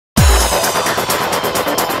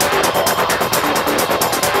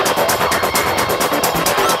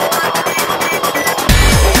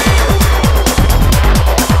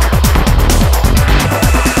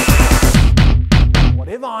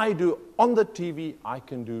on the TV, I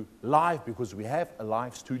can do live because we have a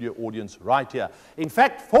live studio audience right here. In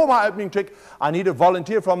fact, for my opening trick, I need a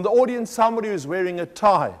volunteer from the audience, somebody who's wearing a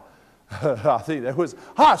tie. I think that was,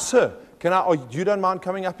 hi, sir. Can I, oh, you don't mind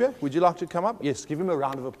coming up here? Would you like to come up? Yes, give him a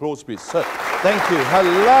round of applause, please. Sir, thank you.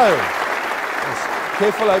 Hello. Yes,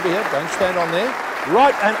 careful over here. Don't stand on there.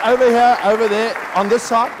 Right, and over here, over there, on this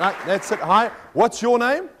side. Right, that's it. Hi. What's your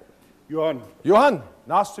name? Johan. Johan.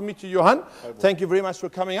 Nice to meet you, Johan. Thank you very much for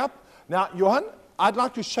coming up. Now, Johan, I'd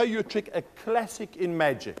like to show you a trick, a classic in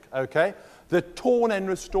magic, okay? The torn and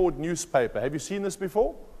restored newspaper. Have you seen this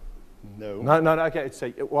before? No. No, okay.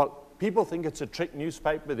 Well, people think it's a trick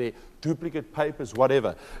newspaper. They're duplicate papers,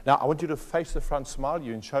 whatever. Now, I want you to face the front, smile.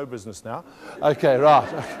 You're in show business now. Okay,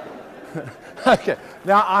 right. Okay.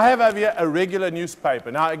 Now, I have over here a regular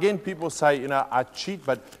newspaper. Now, again, people say, you know, I cheat,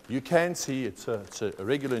 but you can see it's a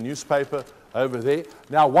regular newspaper over there.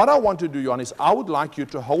 Now, what I want to do, Johan, is I would like you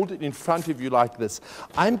to hold it in front of you like this.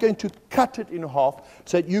 I'm going to cut it in half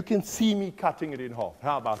so that you can see me cutting it in half.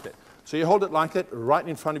 How about that? So you hold it like that, right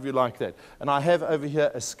in front of you like that. And I have over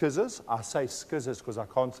here a scissors. I say scissors because I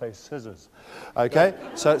can't say scissors. Okay?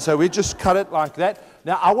 So we just cut it like that.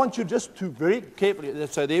 Now, I want you just to very carefully,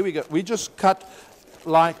 so there we go. We just cut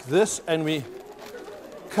like this, and we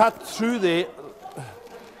cut through there.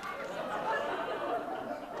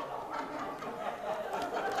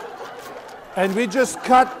 And we just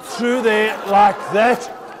cut through there like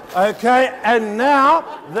that. Okay, and now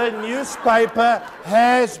the newspaper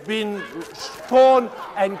has been torn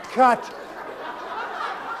and cut.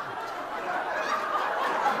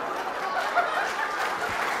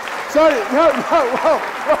 Sorry, no.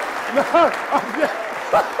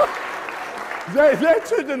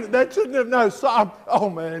 That shouldn't have, no, so, oh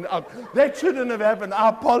man, that shouldn't have happened. I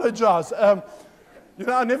apologize. You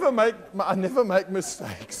know, I never make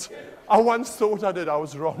mistakes. I once thought I did. I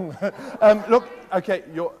was wrong. Look, okay,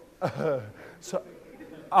 so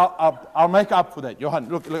I'll make up for that. Johan,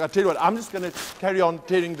 look, I tell you what, I'm just going to carry on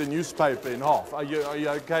tearing the newspaper in half. Are you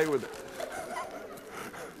okay with it?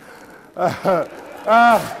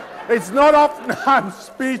 It's not often I'm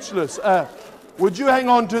speechless. Would you hang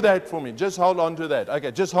on to that for me? Just hold on to that.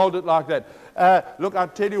 Okay, just hold it like that. Look, I'll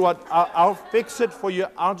tell you what, I'll fix it for you.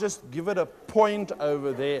 I'll just give it a point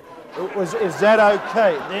over there. Is that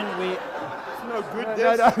okay? Then we... It's no good,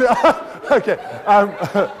 this. No. Okay.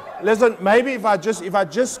 Listen, maybe if I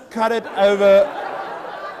just cut it over...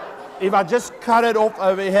 If I just cut it off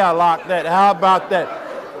over here like that, how about that?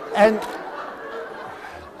 And...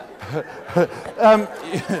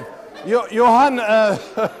 Johan,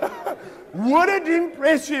 would it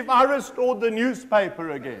impress you if I restored the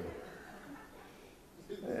newspaper again?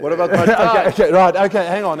 What about my tie? Okay, right, okay,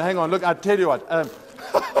 hang on. Look, I'll tell you what.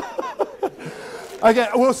 Okay,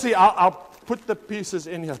 we'll see. I'll put the pieces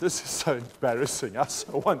in here. This is so embarrassing. I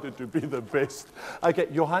so wanted to be the best. Okay,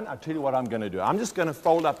 Johan, I'll tell you what I'm going to do. I'm just going to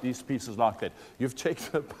fold up these pieces like that. You've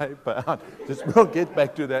checked the paper out. We'll get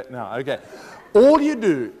back to that now. Okay. All you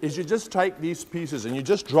do is you just take these pieces and you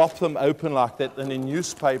just drop them open like that, and the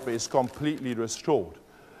newspaper is completely restored.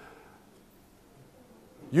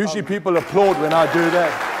 Usually people applaud when I do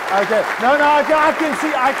that. Okay. No, I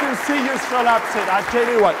can see you're still upset. I tell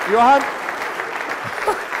you what, Johan,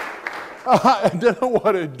 I don't know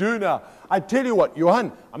what to do now. I tell you what,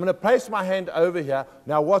 Johan, I'm going to place my hand over here.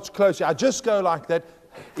 Now watch closely. I just go like that.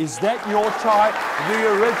 Is that your tie? The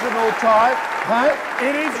original tie? Huh?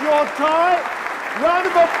 It is your tie? Round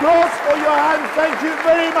of applause for Johan. Thank you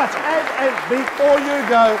very much. And before you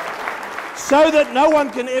go, so that no one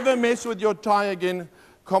can ever mess with your tie again,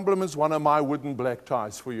 compliments one of my wooden black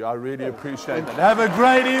ties for you. I really appreciate that. Have a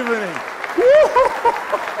great evening.